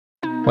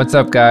What's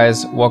up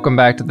guys, welcome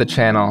back to the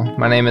channel.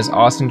 My name is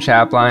Austin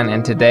Chapline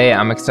and today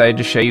I'm excited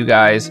to show you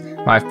guys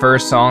my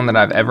first song that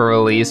I've ever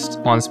released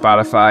on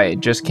Spotify.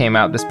 It just came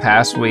out this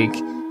past week.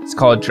 It's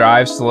called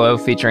Drive Slow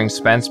featuring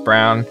Spence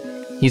Brown.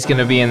 He's going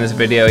to be in this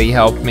video. He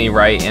helped me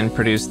write and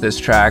produce this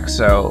track,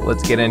 so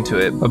let's get into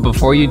it. But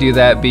before you do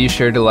that, be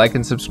sure to like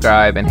and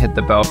subscribe and hit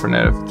the bell for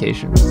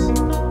notifications.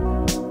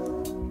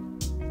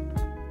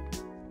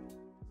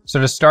 So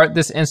to start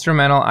this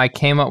instrumental, I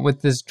came up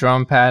with this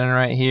drum pattern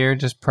right here,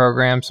 just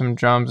programmed some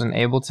drums in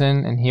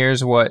Ableton, and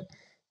here's what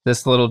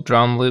this little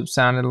drum loop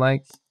sounded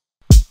like.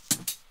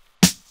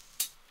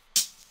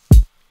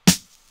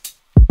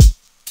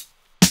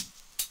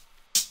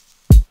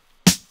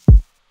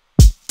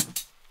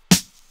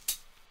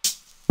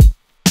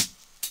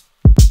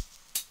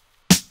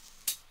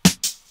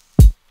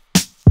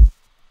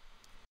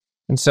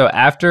 And so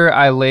after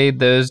I laid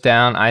those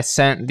down, I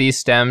sent these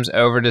stems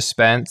over to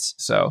Spence.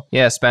 So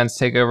yeah, Spence,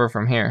 take over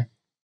from here.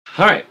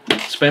 All right,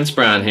 Spence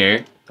Brown here,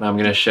 and I'm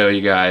gonna show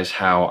you guys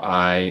how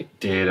I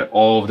did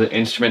all of the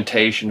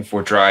instrumentation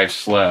for Drive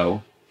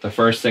Slow. The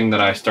first thing that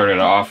I started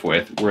off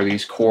with were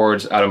these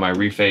chords out of my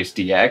Reface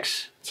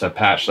DX. It's a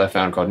patch that I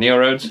found called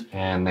Neoroads,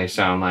 and they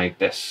sound like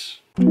this.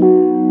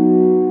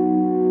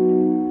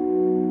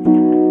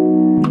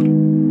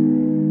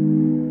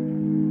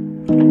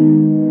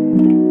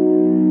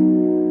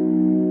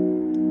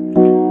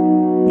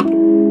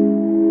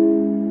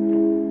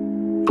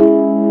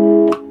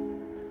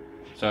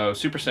 So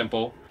super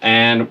simple.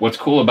 And what's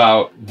cool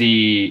about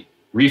the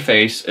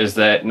Reface is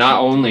that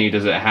not only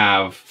does it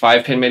have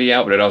 5-pin MIDI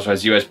out, but it also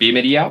has USB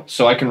MIDI out.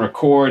 So I can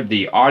record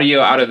the audio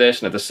out of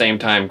this and at the same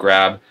time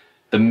grab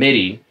the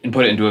MIDI and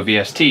put it into a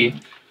VST.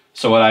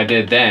 So what I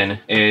did then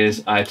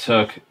is I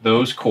took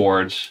those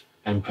chords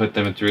and put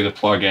them through the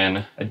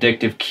plugin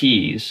Addictive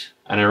Keys,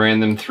 and I ran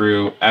them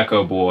through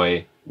Echo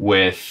Boy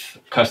with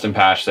custom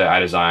patch that I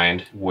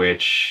designed,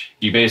 which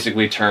you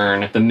basically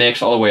turn the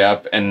mix all the way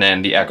up and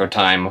then the echo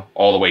time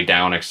all the way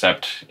down,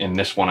 except in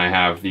this one I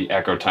have the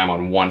echo time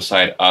on one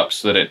side up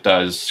so that it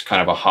does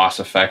kind of a Haas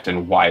effect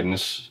and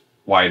widens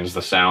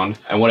the sound.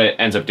 And what it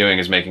ends up doing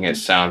is making it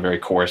sound very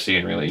chorusy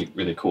and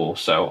really cool.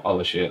 So I'll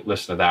let you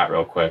listen to that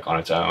real quick on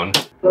its own.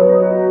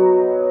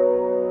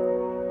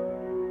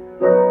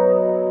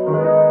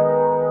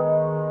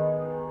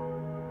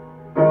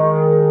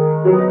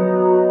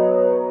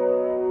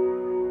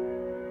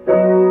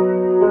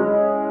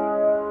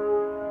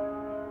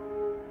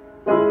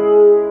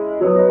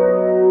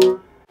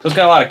 So it's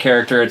got a lot of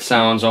character. It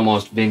sounds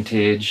almost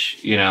vintage,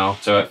 you know,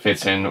 so it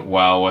fits in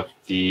well with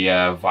the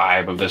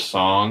vibe of this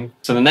song.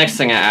 So the next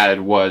thing I added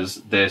was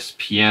this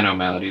piano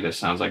melody that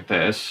sounds like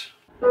this,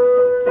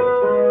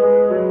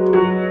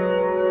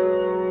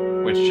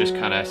 which just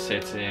kind of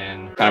sits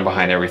in kind of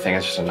behind everything.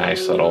 It's just a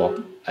nice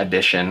little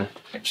addition.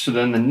 So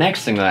then the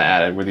next thing that I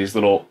added were these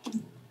little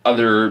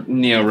other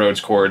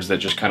Neoroads chords that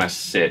just kind of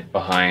sit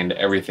behind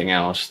everything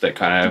else that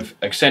kind of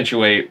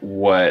accentuate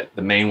what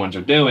the main ones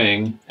are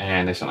doing,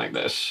 and they sound like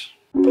this.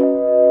 And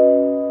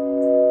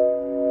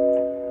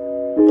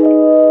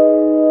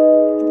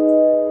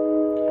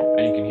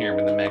you can hear them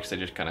in the mix, they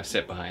just kind of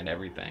sit behind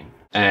everything.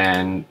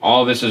 And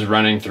all this is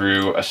running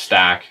through a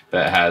stack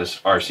that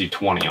has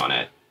RC20 on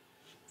it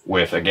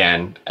with,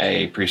 again,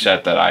 a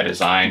preset that I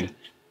designed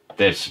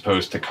that's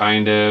supposed to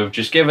kind of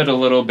just give it a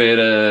little bit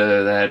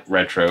of that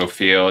retro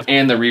feel.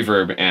 And the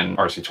reverb in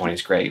RC20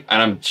 is great.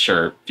 And I'm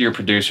sure if you're a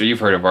producer, you've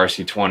heard of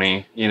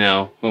RC20, you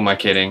know, who am I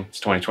kidding? It's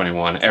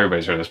 2021.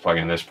 Everybody's heard of this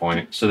plugin at this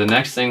point. So the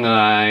next thing that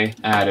I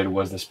added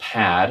was this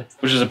pad,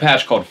 which is a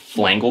patch called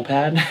Flangle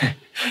Pad.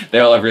 They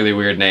all have really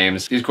weird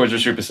names. These chords are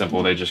super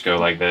simple. They just go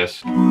like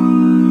this.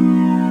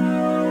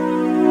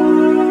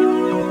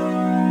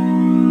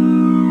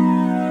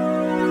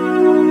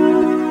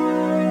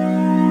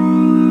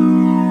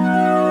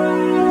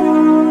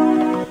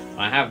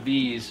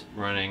 These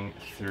running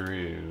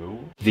through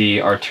the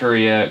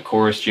Arturia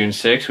Chorus June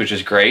 6, which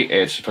is great.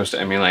 It's supposed to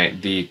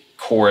emulate the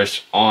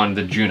chorus on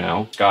the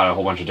Juno. It's got a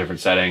whole bunch of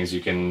different settings you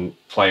can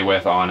play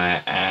with on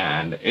it,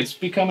 and it's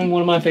becoming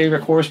one of my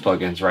favorite chorus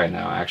plugins right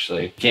now,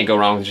 actually. You can't go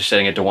wrong with just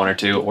setting it to 1 or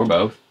 2 or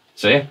both.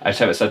 So yeah, I just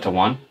have it set to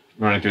 1,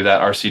 running through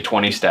that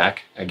RC20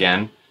 stack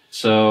again.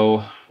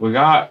 So we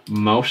got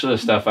most of the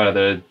stuff out of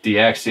the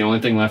DX. The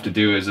only thing left to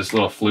do is this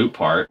little flute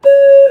part.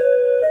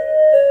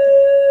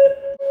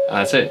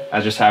 That's it.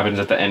 That just happens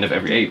at the end of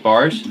every 8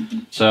 bars.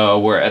 So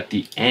we're at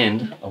the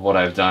end of what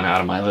I've done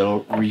out of my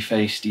little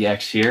Reface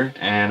DX here,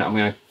 and I'm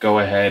gonna go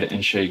ahead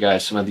and show you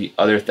guys some of the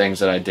other things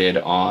that I did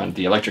on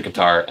the electric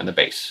guitar and the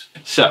bass.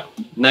 So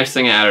next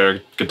thing I added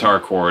are guitar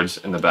chords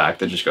in the back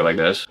that just go like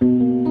this.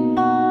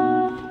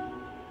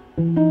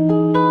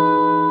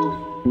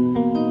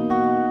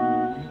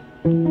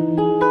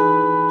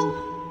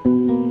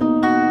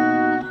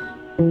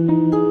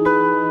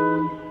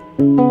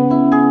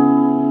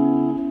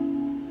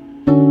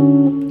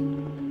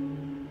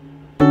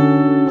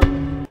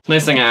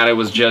 Next thing I added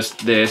was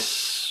just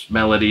this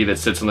melody that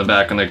sits on the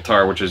back on the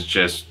guitar, which is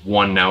just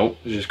one note.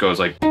 It just goes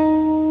like.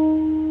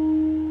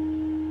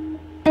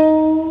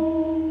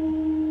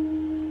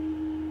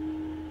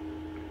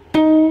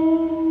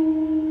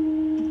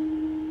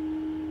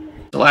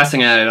 last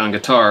thing I added on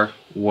guitar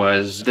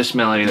was this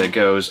melody that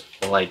goes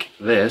like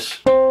this.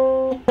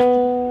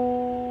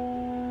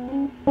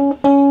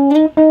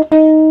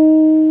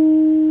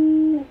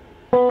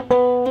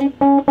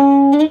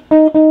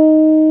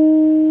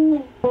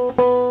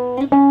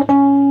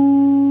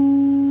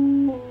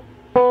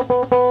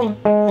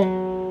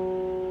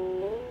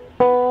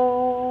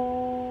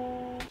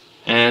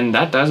 And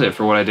that does it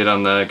for what I did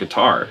on the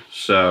guitar.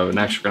 So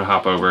next we're gonna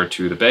hop over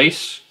to the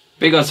bass.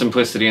 Big on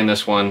simplicity in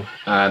this one.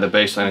 The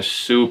bass line is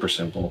super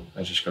simple.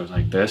 It just goes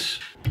like this.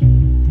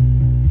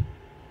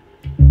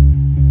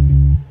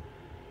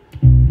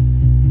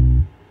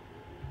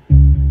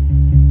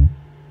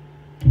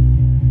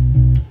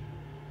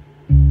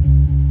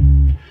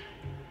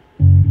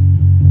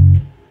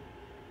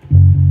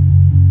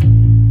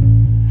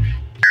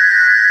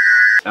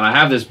 And I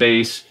have this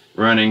bass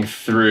running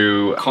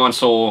through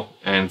console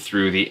and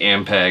through the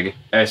Ampeg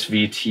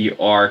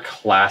SVTR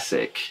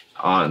Classic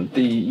on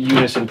the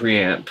Unison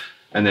preamp,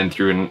 and then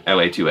through an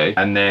LA2A.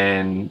 And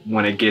then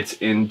when it gets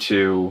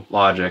into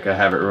Logic, I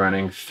have it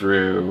running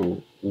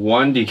through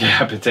one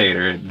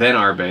decapitator, then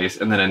our bass,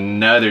 and then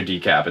another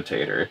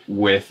decapitator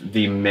with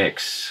the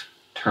mix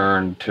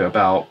turned to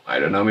about, I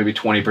don't know, maybe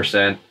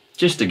 20%,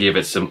 just to give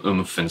it some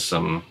oomph and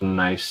some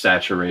nice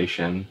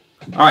saturation.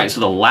 All right, so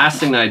the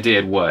last thing that I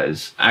did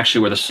was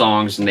actually where the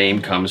song's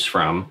name comes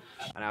from.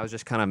 And I was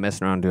just kind of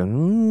messing around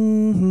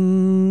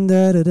doing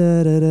da da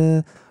da da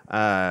da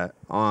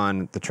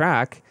on the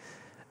track,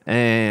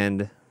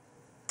 and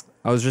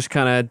I was just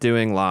kind of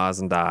doing laws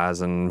and das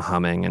and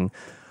humming, and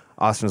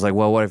Austin was like,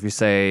 well, what if you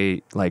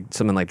say like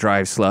something like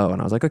drive slow? And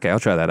I was like, okay,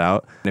 I'll try that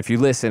out. And if you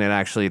listen, it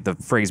actually, the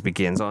phrase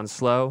begins on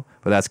slow,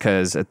 but that's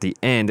because at the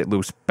end it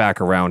loops back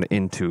around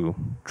into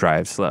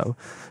drive slow.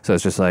 So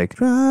it's just like,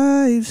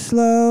 drive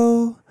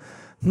slow,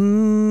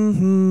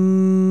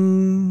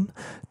 mm-hmm,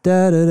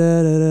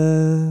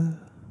 da-da-da-da-da,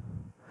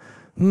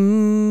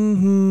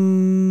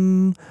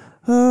 mm-hmm,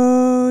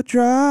 oh,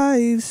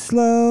 drive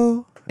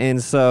slow.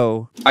 And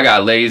so I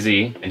got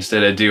lazy.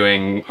 Instead of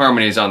doing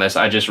harmonies on this,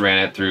 I just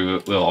ran it through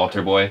Little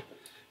Altar Boy,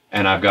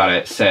 and I've got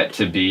it set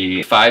to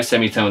be 5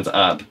 semitones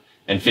up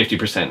and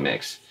 50%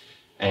 mix.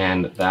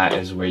 And that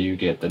is where you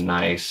get the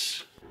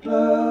nice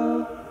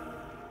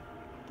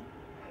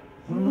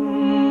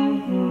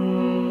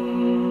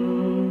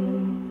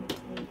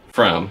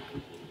from.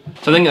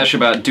 So I think that should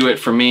about do it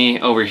for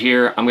me over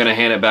here. I'm gonna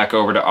hand it back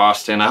over to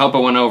Austin. I hope I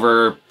went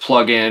over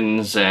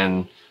plugins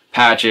and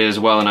patches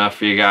well enough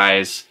for you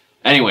guys.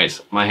 Anyways,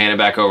 I'm gonna hand it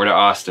back over to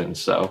Austin,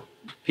 so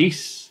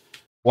peace.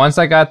 Once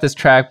I got this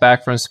track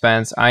back from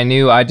Spence, I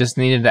knew I just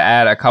needed to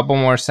add a couple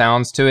more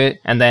sounds to it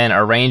and then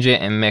arrange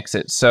it and mix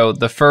it. So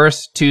the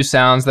first 2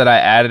 sounds that I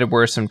added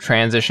were some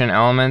transition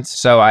elements.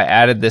 So I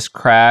added this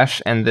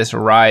crash and this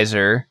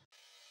riser.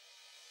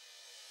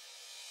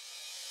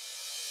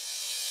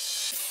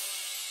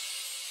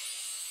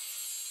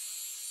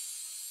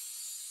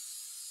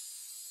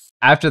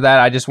 After that,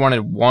 I just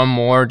wanted one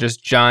more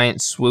just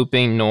giant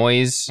swooping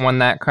noise when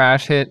that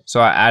crash hit. So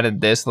I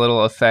added this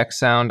little effect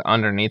sound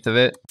underneath of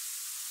it.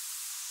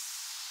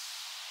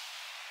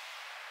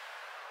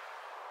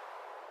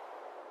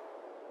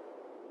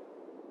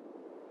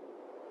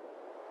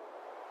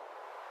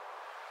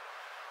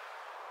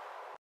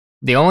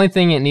 The only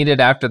thing it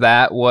needed after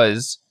that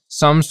was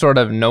some sort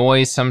of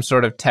noise, some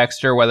sort of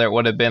texture, whether it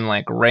would have been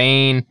like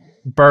rain,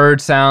 bird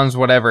sounds,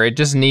 whatever. It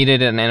just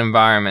needed an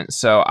environment.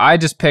 So I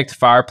just picked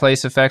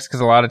fireplace effects because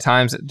a lot of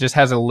times it just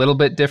has a little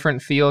bit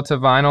different feel to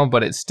vinyl,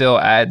 but it still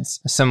adds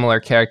a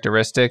similar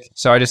characteristic.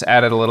 So I just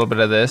added a little bit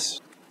of this.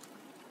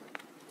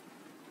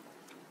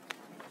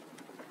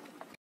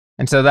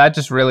 And so that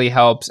just really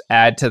helps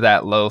add to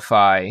that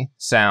lo-fi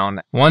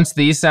sound. Once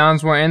these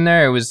sounds were in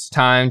there, it was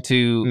time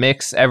to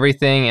mix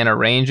everything and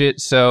arrange it.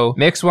 So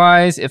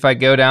mix-wise, if I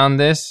go down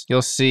this,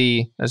 you'll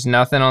see there's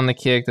nothing on the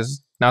kick,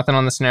 there's nothing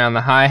on the snare. On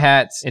the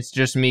hi-hats, it's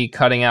just me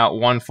cutting out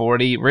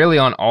 140. Really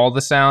on all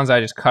the sounds,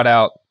 I just cut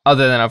out,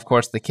 other than of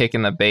course the kick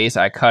and the bass,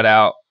 I cut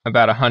out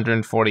about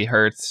 140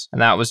 hertz,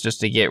 and that was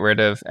just to get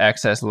rid of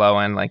excess low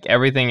end. Like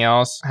everything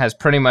else has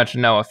pretty much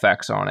no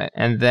effects on it.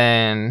 And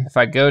then if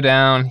I go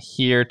down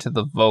here to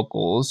the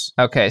vocals,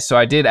 okay, so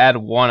I did add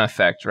one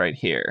effect right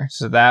here.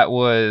 So that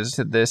was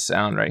to this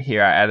sound right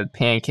here. I added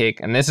Pancake,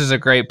 and this is a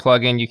great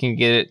plugin. You can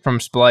get it from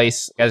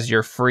Splice as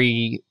your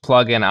free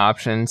plugin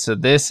option. So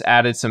this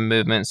added some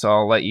movement, so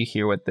I'll let you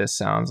hear what this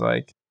sounds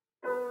like.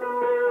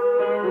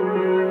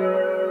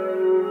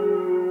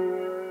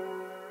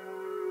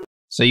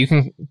 So you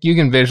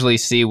can visually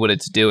see what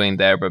it's doing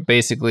there, but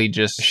basically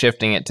just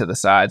shifting it to the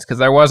sides, because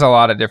there was a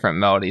lot of different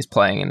melodies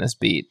playing in this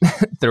beat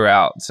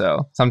throughout.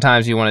 So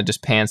sometimes you want to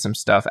just pan some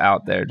stuff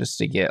out there just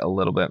to get a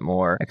little bit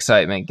more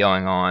excitement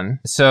going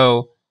on.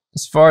 So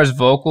As far as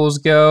vocals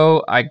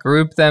go, I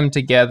grouped them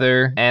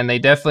together and they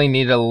definitely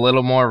need a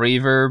little more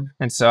reverb.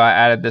 And so I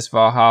added this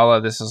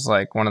Valhalla. This is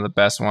like one of the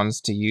best ones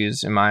to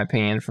use in my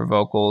opinion for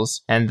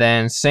vocals. And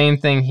then same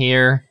thing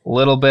here, a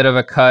little bit of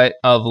a cut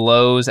of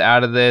lows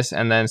out of this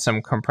and then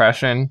some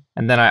compression.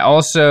 And then I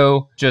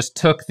also just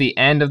took the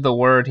end of the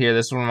word here.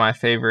 This is one of my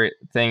favorite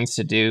things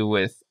to do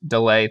with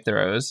delay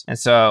throws. And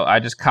so I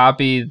just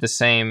copied the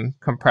same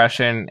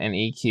compression and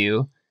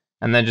EQ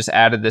and then just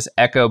added this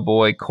Echo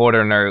Boy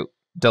quarter note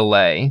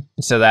delay.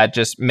 So that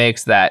just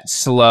makes that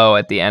slow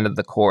at the end of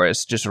the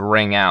chorus just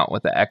ring out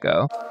with the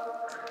echo.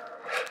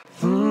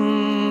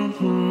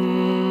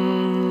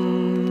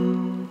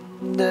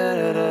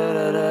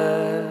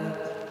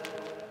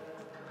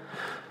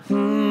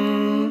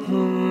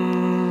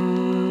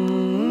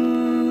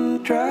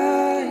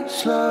 Try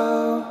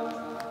slow.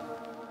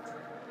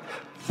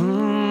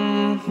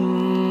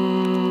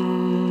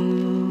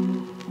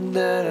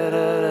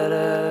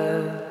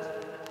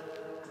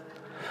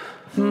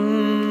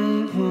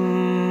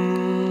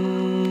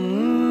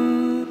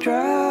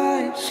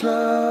 Try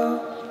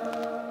slow.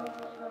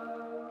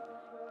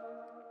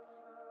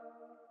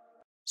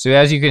 So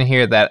as you can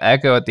hear, that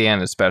echo at the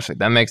end especially,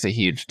 that makes a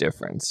huge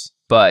difference.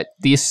 But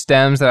these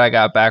stems that I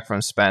got back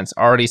from Spence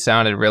already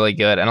sounded really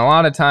good. And a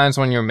lot of times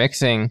when you're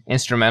mixing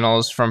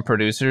instrumentals from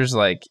producers,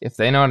 like if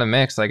they know how to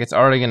mix, like it's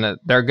already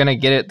they're gonna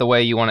get it the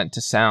way you want it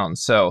to sound.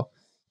 So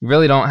you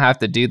really don't have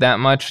to do that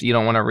much. You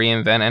don't want to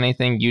reinvent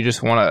anything. You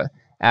just want to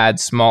add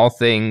small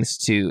things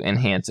to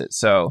enhance it.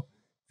 So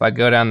if I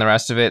go down the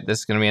rest of it, this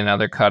is gonna be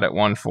another cut at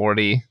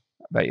 140.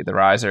 I bet you the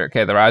riser.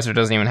 Okay, the riser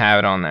doesn't even have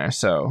it on there.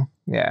 So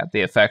yeah,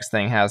 the effects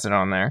thing has it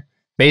on there.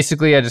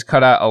 Basically, I just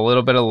cut out a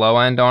little bit of low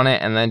end on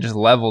it and then just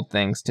leveled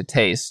things to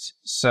taste.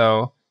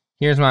 So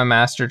here's my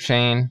master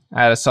chain.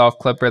 I had a soft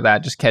clipper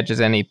that just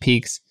catches any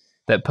peaks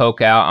that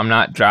poke out. I'm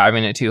not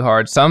driving it too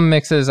hard. Some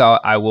mixes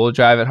I will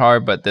drive it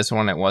hard, but this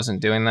one it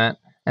wasn't doing that.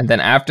 And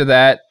then after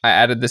that, I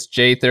added this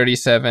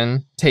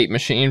J37 tape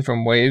machine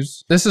from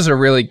Waves. This is a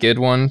really good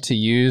one to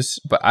use,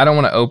 but I don't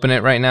want to open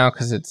it right now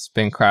because it's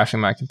been crashing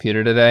my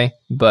computer today.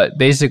 But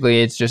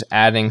basically, it's just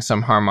adding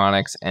some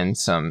harmonics and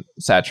some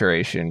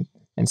saturation.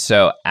 And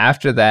so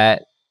after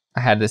that,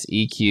 I had this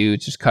EQ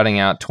just cutting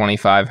out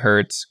 25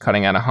 hertz,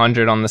 cutting out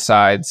 100 on the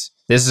sides.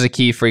 This is a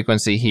key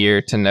frequency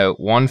here to note.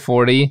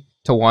 140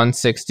 to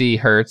 160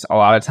 hertz a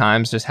lot of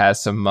times just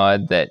has some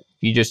mud that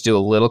you just do a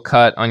little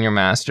cut on your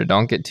master.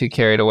 Don't get too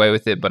carried away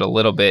with it, but a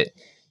little bit,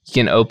 you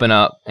can open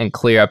up and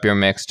clear up your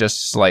mix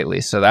just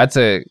slightly. So that's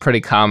a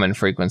pretty common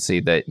frequency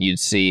that you'd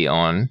see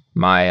on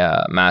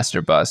my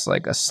master bus,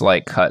 like a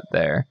slight cut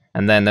there.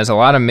 And then there's a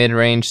lot of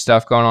mid-range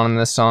stuff going on in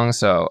this song,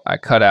 so I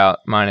cut out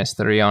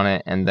 -3 on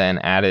it and then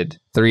added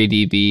 3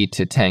 dB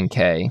to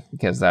 10K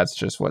because that's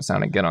just what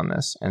sounded good on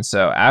this. And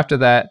so after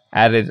that,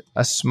 added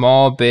a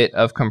small bit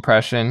of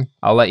compression.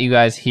 I'll let you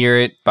guys hear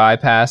it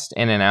bypassed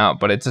in and out,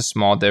 but it's a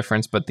small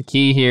difference. But the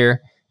key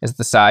here is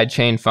the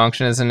sidechain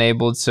function is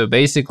enabled. So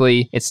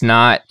basically, it's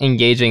not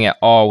engaging at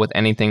all with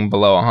anything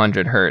below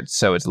 100 hertz.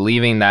 So it's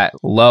leaving that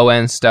low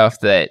end stuff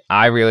that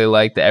I really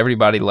like, that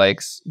everybody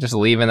likes, just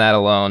leaving that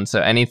alone. So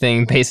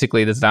anything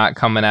basically that's not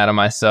coming out of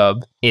my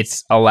sub,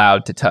 it's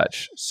allowed to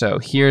touch. So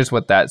here's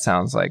what that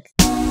sounds like.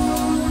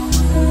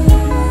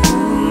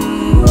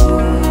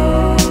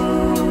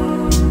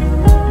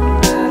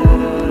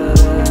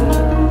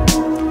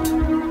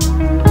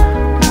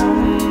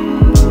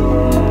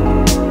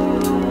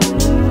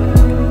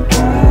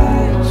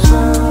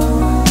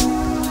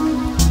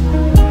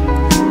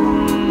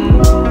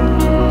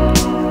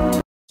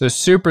 So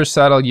super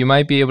subtle. You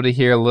might be able to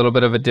hear a little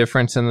bit of a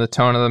difference in the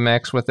tone of the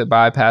mix with it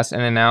bypassed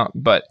in and out,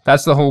 but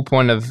that's the whole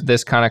point of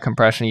this kind of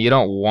compression. You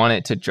don't want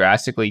it to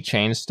drastically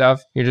change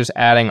stuff. You're just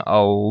adding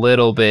a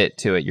little bit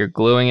to it. You're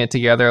gluing it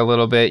together a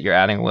little bit. You're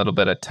adding a little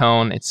bit of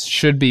tone. It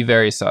should be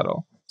very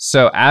subtle.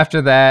 So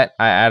after that,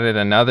 I added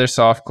another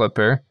soft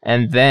clipper.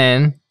 And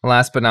then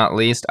last but not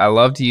least, I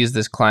love to use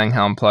this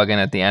Klanghelm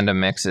plugin at the end of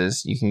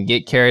mixes. You can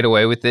get carried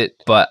away with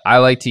it, but I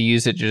like to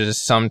use it to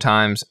just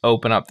sometimes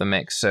open up the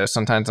mix. So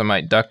sometimes I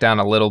might duck down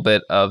a little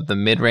bit of the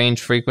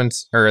mid-range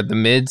frequency, or the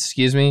mids,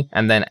 excuse me,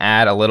 and then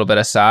add a little bit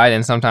of side.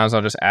 And sometimes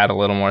I'll just add a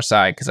little more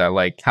side because I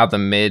like how the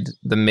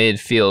mid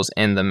feels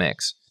in the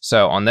mix.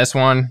 So on this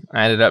one,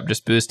 I ended up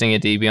just boosting a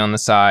dB on the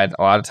side.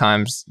 A lot of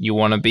times you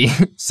want to be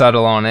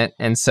subtle on it.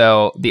 And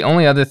so the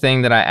only other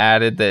thing that I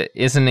added that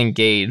isn't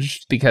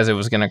engaged because it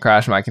was going to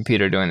crash my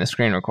computer doing the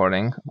screen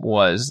recording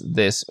was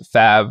this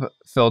Fab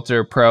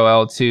Filter Pro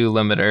L2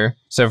 limiter.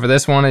 So for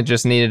this one, it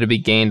just needed to be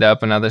gained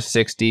up another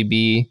 6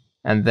 dB.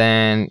 And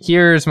then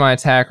here's my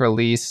attack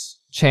release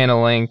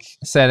channel link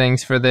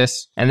settings for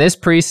this. And this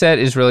preset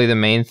is really the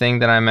main thing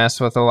that I mess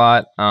with a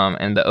lot.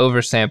 And the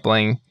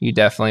oversampling, you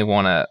definitely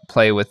want to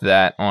play with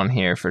that on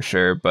here for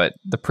sure. But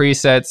the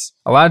presets,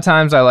 a lot of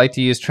times I like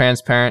to use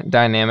transparent,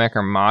 dynamic,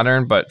 or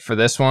modern. But for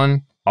this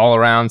one, all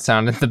around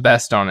sounded the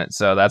best on it.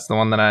 So that's the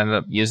one that I ended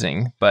up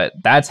using. But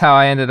that's how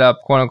I ended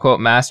up quote unquote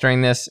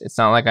mastering this. It's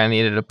not like I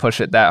needed to push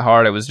it that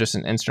hard. It was just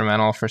an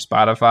instrumental for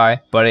Spotify,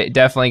 but it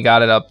definitely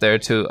got it up there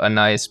to a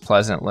nice,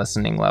 pleasant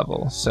listening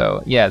level.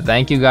 So yeah,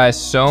 thank you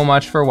guys so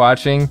much for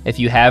watching. If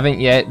you haven't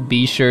yet,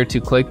 be sure to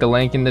click the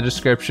link in the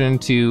description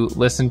to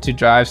listen to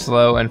Drive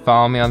Slow and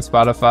follow me on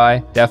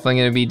Spotify. Definitely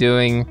going to be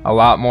doing a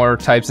lot more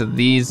types of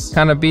these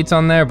kind of beats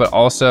on there, but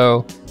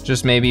also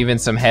just maybe even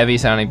some heavy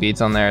sounding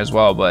beats on there as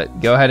well.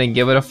 But go ahead and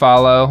give it a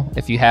follow.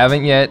 If you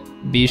haven't yet,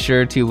 be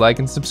sure to like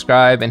and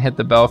subscribe and hit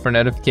the bell for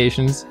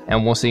notifications,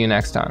 and we'll see you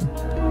next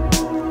time.